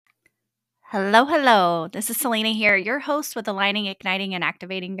Hello, hello. This is Selena here, your host with Aligning, Igniting, and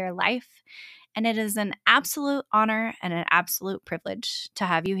Activating Your Life. And it is an absolute honor and an absolute privilege to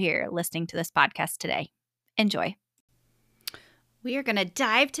have you here listening to this podcast today. Enjoy. We are going to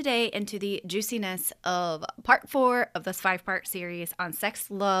dive today into the juiciness of part 4 of this 5-part series on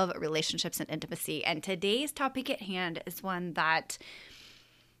sex, love, relationships, and intimacy. And today's topic at hand is one that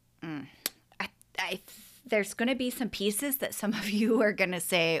there's going to be some pieces that some of you are going to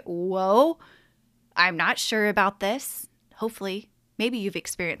say, whoa, I'm not sure about this. Hopefully, maybe you've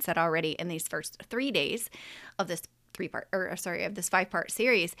experienced that already in these first 3 days of this of this 5-part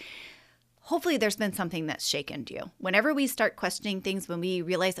series. Hopefully there's been something that's shaken you. Whenever we start questioning things, when we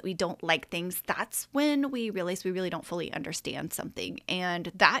realize that we don't like things, that's when we realize we really don't fully understand something.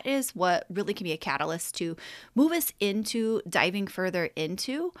 And that is what really can be a catalyst to move us into diving further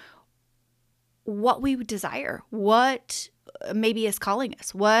into what we desire, what maybe is calling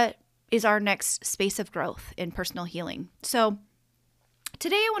us, what is our next space of growth in personal healing. So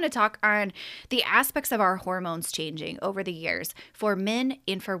today I want to talk on the aspects of our hormones changing over the years for men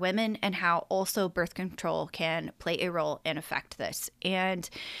and for women, and how also birth control can play a role and affect this. And,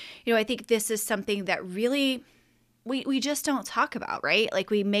 I think this is something that really we just don't talk about, right?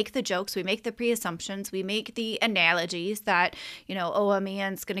 Like, we make the jokes, we make the pre-assumptions, we make the analogies that, a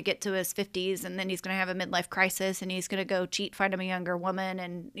man's going to get to his 50s and then he's going to have a midlife crisis and he's going to go cheat, find him a younger woman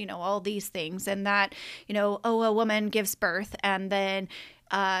and, all these things. And that, a woman gives birth and then,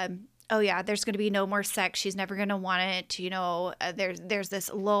 there's going to be no more sex. She's never going to want it. There's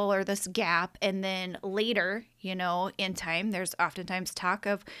this lull or this gap. And then later, in time, there's oftentimes talk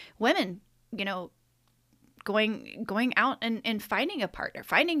of women, going out and finding a partner,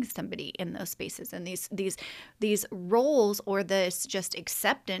 finding somebody in those spaces, and these roles, or this just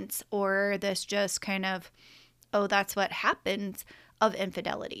acceptance, or this just kind of, oh, that's what happens, of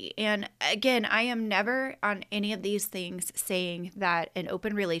infidelity. And again, I am never on any of these things saying that an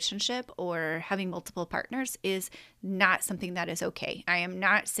open relationship or having multiple partners is not something that is okay. I am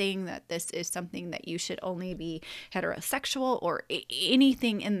not saying that this is something that you should only be heterosexual or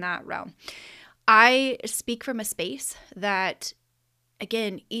anything in that realm. I speak from a space that,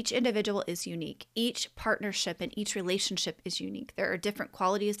 again, each individual is unique. Each partnership and each relationship is unique. There are different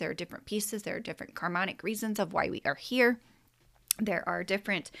qualities. There are different pieces. There are different karmic reasons of why we are here. There are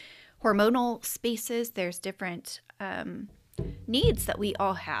different hormonal spaces. There's different needs that we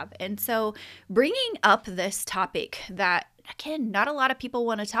all have. And so bringing up this topic that, again, not a lot of people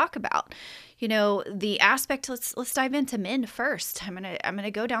want to talk about, the aspect, let's dive into men first. I'm going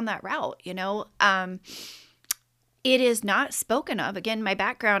to go down that route. It is not spoken of. Again, my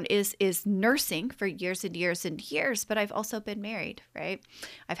background is nursing for years and years and years, but I've also been married, right?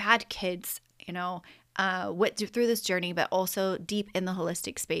 I've had kids, went through this journey, but also deep in the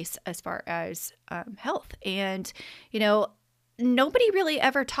holistic space as far as health. And, nobody really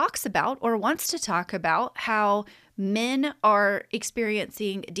ever talks about or wants to talk about how men are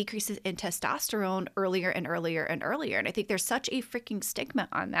experiencing decreases in testosterone earlier and earlier and earlier. And I think there's such a freaking stigma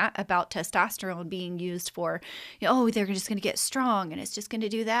on that, about testosterone being used for, they're just going to get strong and it's just going to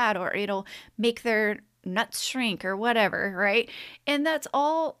do that, or it'll make their nuts shrink or whatever, right? And that's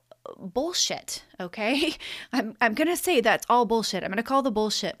all bullshit, okay? I'm going to say that's all bullshit. I'm going to call the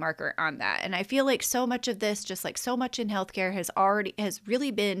bullshit marker on that. And I feel like so much of this, just like so much in healthcare, has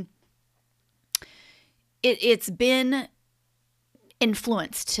really been, it's been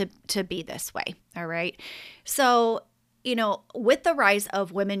influenced to be this way, all right? So, with the rise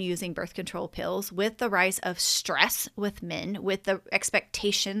of women using birth control pills, with the rise of stress with men, with the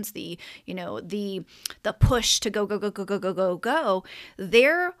expectations, the push to go,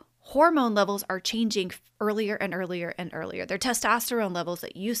 their hormone levels are changing earlier and earlier and earlier. Their testosterone levels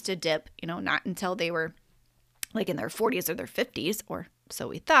that used to dip, not until they were like in their 40s or their 50s, or so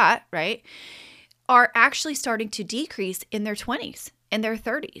we thought, right, are actually starting to decrease in their 20s and their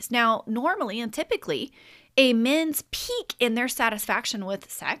 30s. Now, normally and typically, a men's peak in their satisfaction with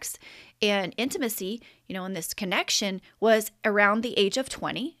sex and intimacy, in this connection, was around the age of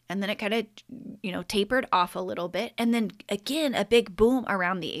 20. And then it kind of, tapered off a little bit. And then again, a big boom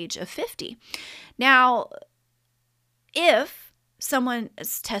around the age of 50. Now, if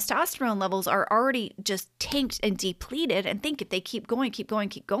someone's testosterone levels are already just tanked and depleted, and think if they keep going,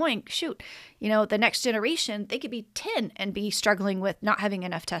 shoot, the next generation, they could be 10 and be struggling with not having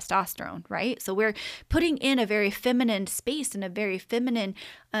enough testosterone, right? So we're putting in a very feminine space and a very feminine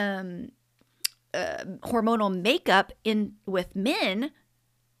hormonal makeup in with men.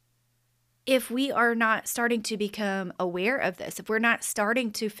 if we are not starting to become aware of this, if we're not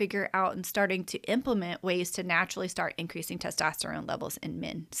starting to figure out and starting to implement ways to naturally start increasing testosterone levels in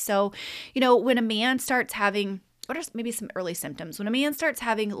men. So, when a man starts having, what are maybe some early symptoms? When a man starts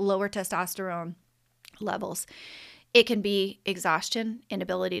having lower testosterone levels, it can be exhaustion,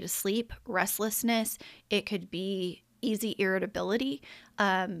 inability to sleep, restlessness. It could be easy irritability,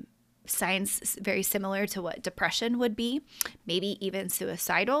 signs very similar to what depression would be, maybe even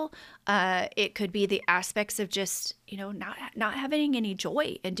suicidal. It could be the aspects of just, not having any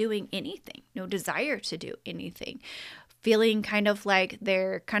joy in doing anything, no desire to do anything, feeling kind of like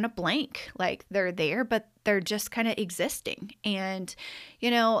they're kind of blank, like they're there, but they're just kind of existing. And,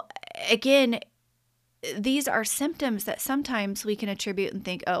 again, these are symptoms that sometimes we can attribute and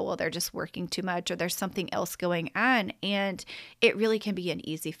think, oh, well, they're just working too much or there's something else going on. And it really can be an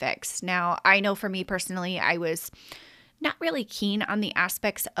easy fix. Now, I know for me personally, I was not really keen on the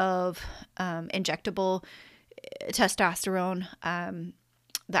aspects of injectable testosterone.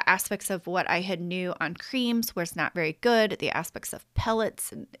 The aspects of what I had knew on creams was not very good. The aspects of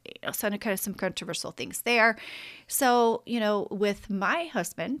pellets and some controversial things there. So, with my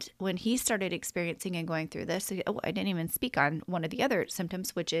husband, when he started experiencing and going through this, I didn't even speak on one of the other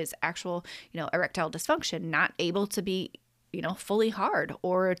symptoms, which is actual, erectile dysfunction, not able to be fully hard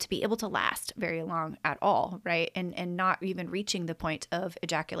or to be able to last very long at all, right? And not even reaching the point of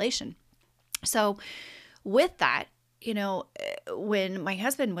ejaculation. So with that, when my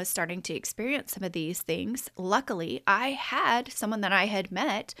husband was starting to experience some of these things, luckily I had someone that I had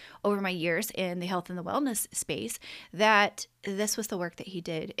met over my years in the health and the wellness space that this was the work that he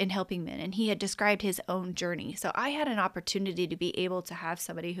did in helping men. And he had described his own journey. So I had an opportunity to be able to have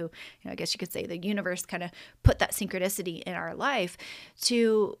somebody who, I guess you could say the universe kind of put that synchronicity in our life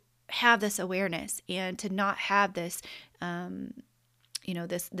to have this awareness and to not have this,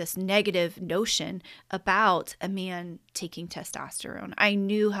 this negative notion about a man taking testosterone. I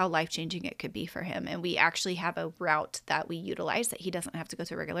knew how life-changing it could be for him. And we actually have a route that we utilize that he doesn't have to go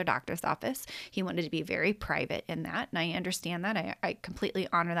to a regular doctor's office. He wanted to be very private in that. And I understand that. I completely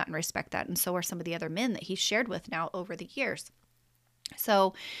honor that and respect that. And so are some of the other men that he's shared with now over the years.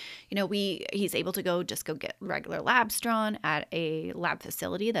 So, he's able to go get regular labs drawn at a lab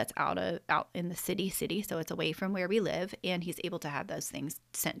facility that's out in the city. So it's away from where we live. And he's able to have those things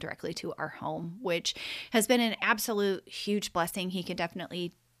sent directly to our home, which has been an absolute huge blessing. He can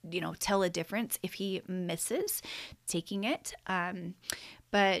definitely, tell a difference if he misses taking it.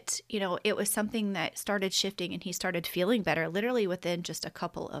 But, it was something that started shifting and he started feeling better literally within just a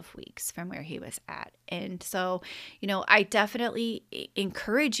couple of weeks from where he was at. And so, I definitely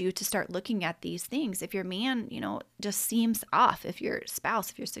encourage you to start looking at these things. If your man, just seems off, if your spouse,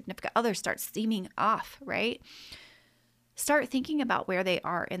 if your significant other starts seeming off, right? Start thinking about where they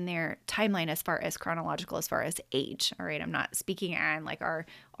are in their timeline as far as chronological, as far as age. All right. I'm not speaking on like our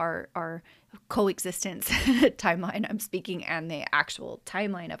coexistence timeline. I'm speaking on the actual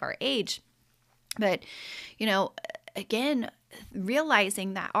timeline of our age. But, again,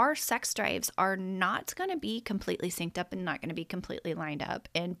 realizing that our sex drives are not going to be completely synced up and not going to be completely lined up,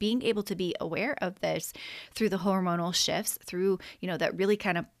 and being able to be aware of this through the hormonal shifts, through, that really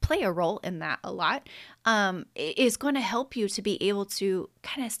kind of play a role in that a lot, is going to help you to be able to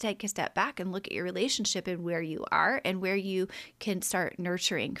kind of take a step back and look at your relationship and where you are and where you can start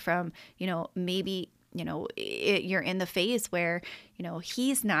nurturing from, maybe you're in the phase where,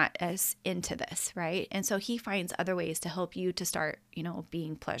 he's not as into this, right? And so he finds other ways to help you to start,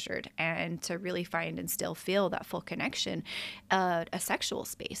 being pleasured and to really find and still feel that full connection, a sexual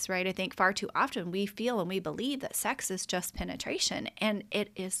space, right? I think far too often we feel and we believe that sex is just penetration, and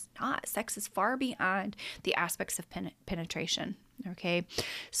it is not. Sex is far beyond the aspects of penetration. Okay.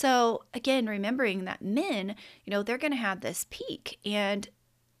 So again, remembering that men, they're going to have this peak, and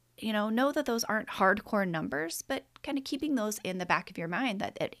know that those aren't hardcore numbers, but kind of keeping those in the back of your mind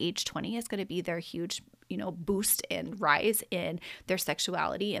that at age 20 is going to be their huge, boost and rise in their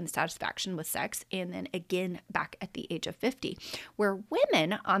sexuality and satisfaction with sex. And then again, back at the age of 50, where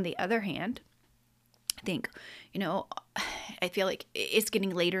women, on the other hand, I think, I feel like it's getting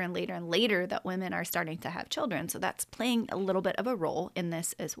later and later and later that women are starting to have children. So that's playing a little bit of a role in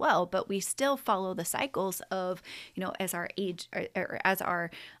this as well. But we still follow the cycles of, as our age or as our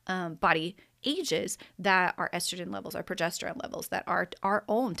body ages, that our estrogen levels, our progesterone levels, that our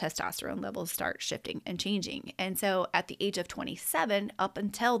own testosterone levels start shifting and changing. And so at the age of 27 up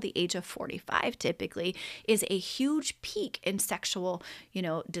until the age of 45 typically is a huge peak in sexual,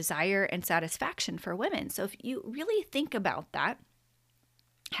 desire and satisfaction for women. So if you really think about that,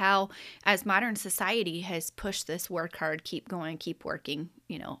 how, as modern society has pushed this work hard, keep going, keep working,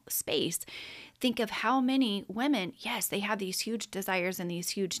 space, think of how many women, yes, they have these huge desires and these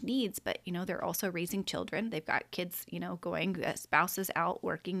huge needs, but, they're also raising children. They've got kids, going, spouse is out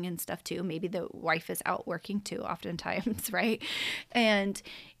working and stuff too. Maybe the wife is out working too, oftentimes, right? And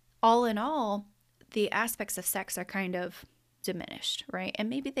all in all, the aspects of sex are kind of diminished, right?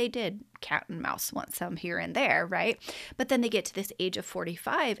 And maybe they did cat and mouse want some here and there, right? But then they get to this age of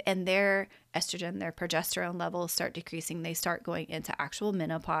 45 and their estrogen, their progesterone levels start decreasing. They start going into actual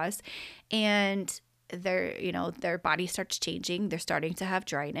menopause, and their body starts changing. They're starting to have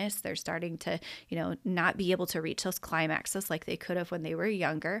dryness. They're starting to, not be able to reach those climaxes like they could have when they were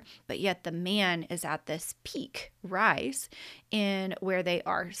younger. But yet the man is at this peak rise in where they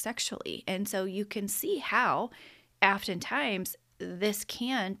are sexually. And so you can see how oftentimes this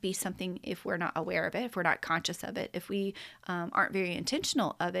can be something, if we're not aware of it, if we're not conscious of it, if we aren't very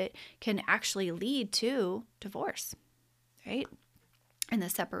intentional of it, can actually lead to divorce, right? And the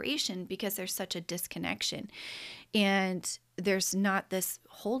separation, because there's such a disconnection, and there's not this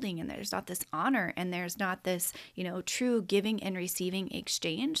holding, and there's not this honor, and there's not this, true giving and receiving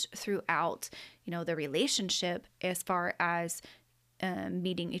exchange throughout, the relationship, as far as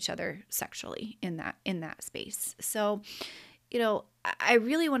meeting each other sexually in that space. So, I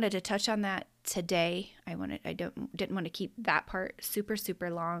really wanted to touch on that today. Didn't want to keep that part super, super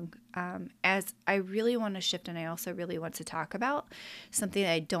long, as I really want to shift, and I also really want to talk about something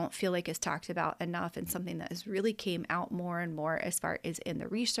that I don't feel like is talked about enough, and something that has really came out more and more as far as in the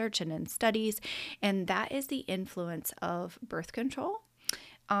research and in studies, and that is the influence of birth control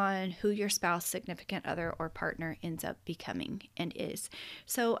on who your spouse, significant other, or partner ends up becoming and is.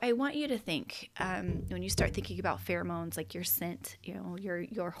 So I want you to think, when you start thinking about pheromones, like your scent, your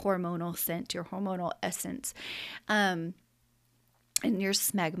hormonal scent, your hormonal essence, and your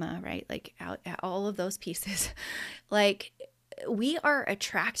smegma, right? Like all of those pieces, like we are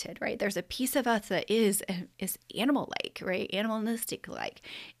attracted, right? There's a piece of us that is animal-like, right? Animalistic-like.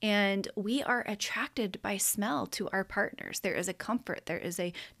 And we are attracted by smell to our partners. There is a comfort. There is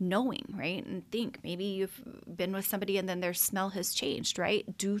a knowing, right? And think, maybe you've been with somebody and then their smell has changed,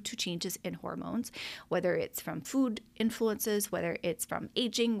 right? Due to changes in hormones, whether it's from food influences, whether it's from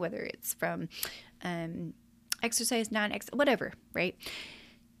aging, whether it's from exercise, non-exercise, whatever, right?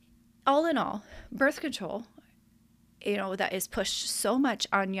 All in all, birth control, that is pushed so much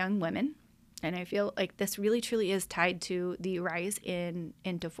on young women. And I feel like this really truly is tied to the rise in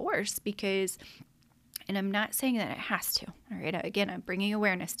divorce, because, and I'm not saying that it has to, all right? Again, I'm bringing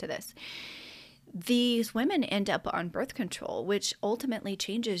awareness to this. These women end up on birth control, which ultimately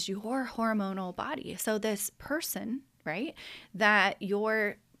changes your hormonal body. So this person, right, that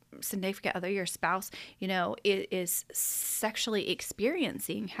your significant other, your spouse, is sexually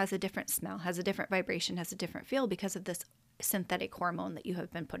experiencing, has a different smell, has a different vibration, has a different feel, because of this synthetic hormone that you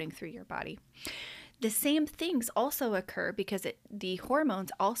have been putting through your body. The same things also occur because the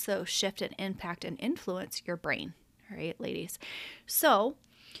hormones also shift and impact and influence your brain, all right, ladies? So,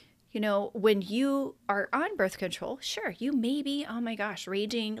 when you are on birth control, sure, you may be, oh my gosh,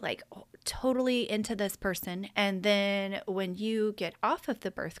 raging, like totally into this person. And then when you get off of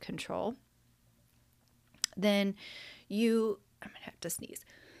the birth control, then I'm going to have to sneeze.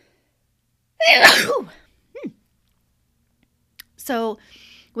 So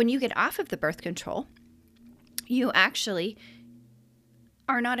when you get off of the birth control, you actually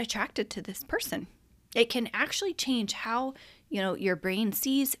are not attracted to this person. It can actually change how, your brain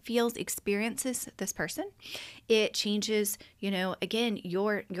sees, feels, experiences this person. It changes, again,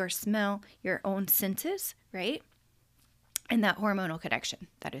 your smell, your own senses, right? And that hormonal connection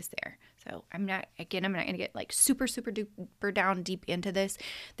that is there. So I'm not going to get like super, super duper down deep into this.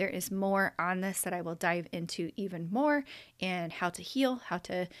 There is more on this that I will dive into even more, and how to heal, how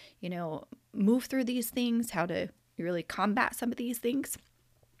to, move through these things, how to really combat some of these things.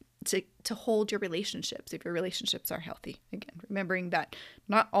 To hold your relationships, if your relationships are healthy. Again, remembering that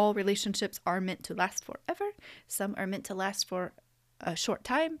not all relationships are meant to last forever. Some are meant to last for a short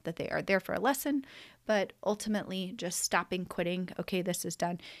time, that they are there for a lesson, but ultimately just stopping, quitting, okay, this is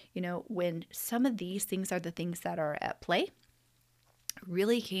done. When some of these things are the things that are at play,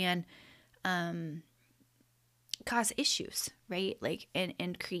 really can cause issues, right? Like,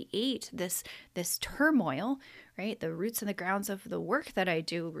 and create this turmoil, right? The roots and the grounds of the work that I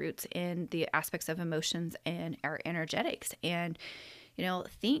do roots in the aspects of emotions and our energetics. And,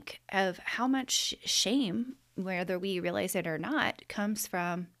 think of how much shame, whether we realize it or not, comes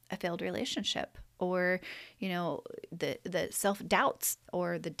from a failed relationship, or, the self-doubts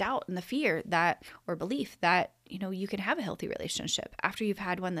or the doubt and the fear that, or belief that, you can have a healthy relationship after you've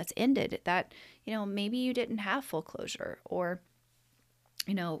had one that's ended, that, maybe you didn't have full closure, or,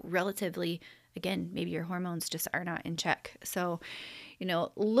 relatively, again, maybe your hormones just are not in check. So,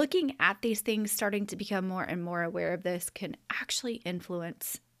 looking at these things, starting to become more and more aware of this can actually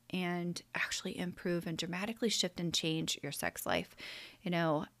influence and actually improve and dramatically shift and change your sex life.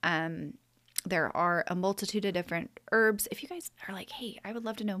 There are a multitude of different herbs. If you guys are like, hey, I would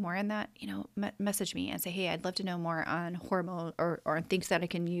love to know more on that, message me and say, hey, I'd love to know more on hormone or things that I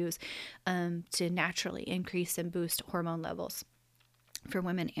can use to naturally increase and boost hormone levels for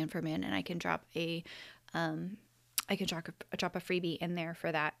women and for men. And I can drop a freebie in there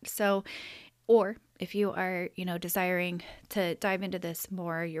for that. So, or if you are, desiring to dive into this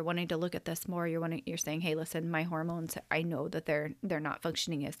more, you're wanting to look at this more, you're saying, hey, listen, my hormones, I know that they're not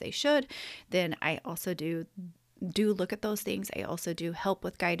functioning as they should. Then I also do look at those things. I also do help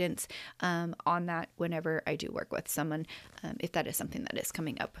with guidance on that whenever I do work with someone, if that is something that is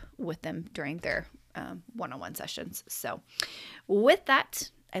coming up with them during their one-on-one sessions. So with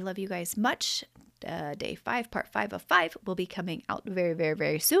that, I love you guys much. Day 5, part 5 of 5 will be coming out very, very,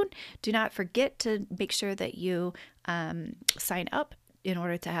 very soon. Do not forget to make sure that you sign up in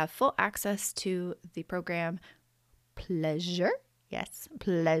order to have full access to the program Pleasure. Yes,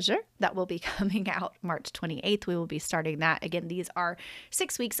 Pleasure. That will be coming out March 28th. We will be starting that. Again, these are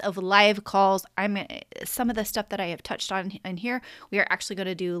 6 weeks of live calls. Some of the stuff that I have touched on in here, we are actually going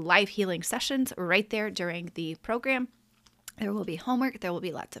to do live healing sessions right there during the program. There will be homework, there will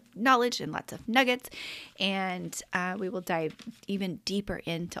be lots of knowledge and lots of nuggets, and we will dive even deeper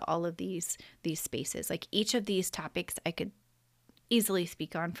into all of these spaces. Like each of these topics I could easily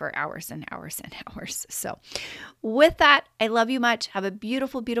speak on for hours and hours and hours. So with that, I love you much. Have a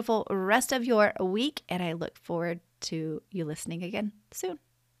beautiful, beautiful rest of your week, and I look forward to you listening again soon.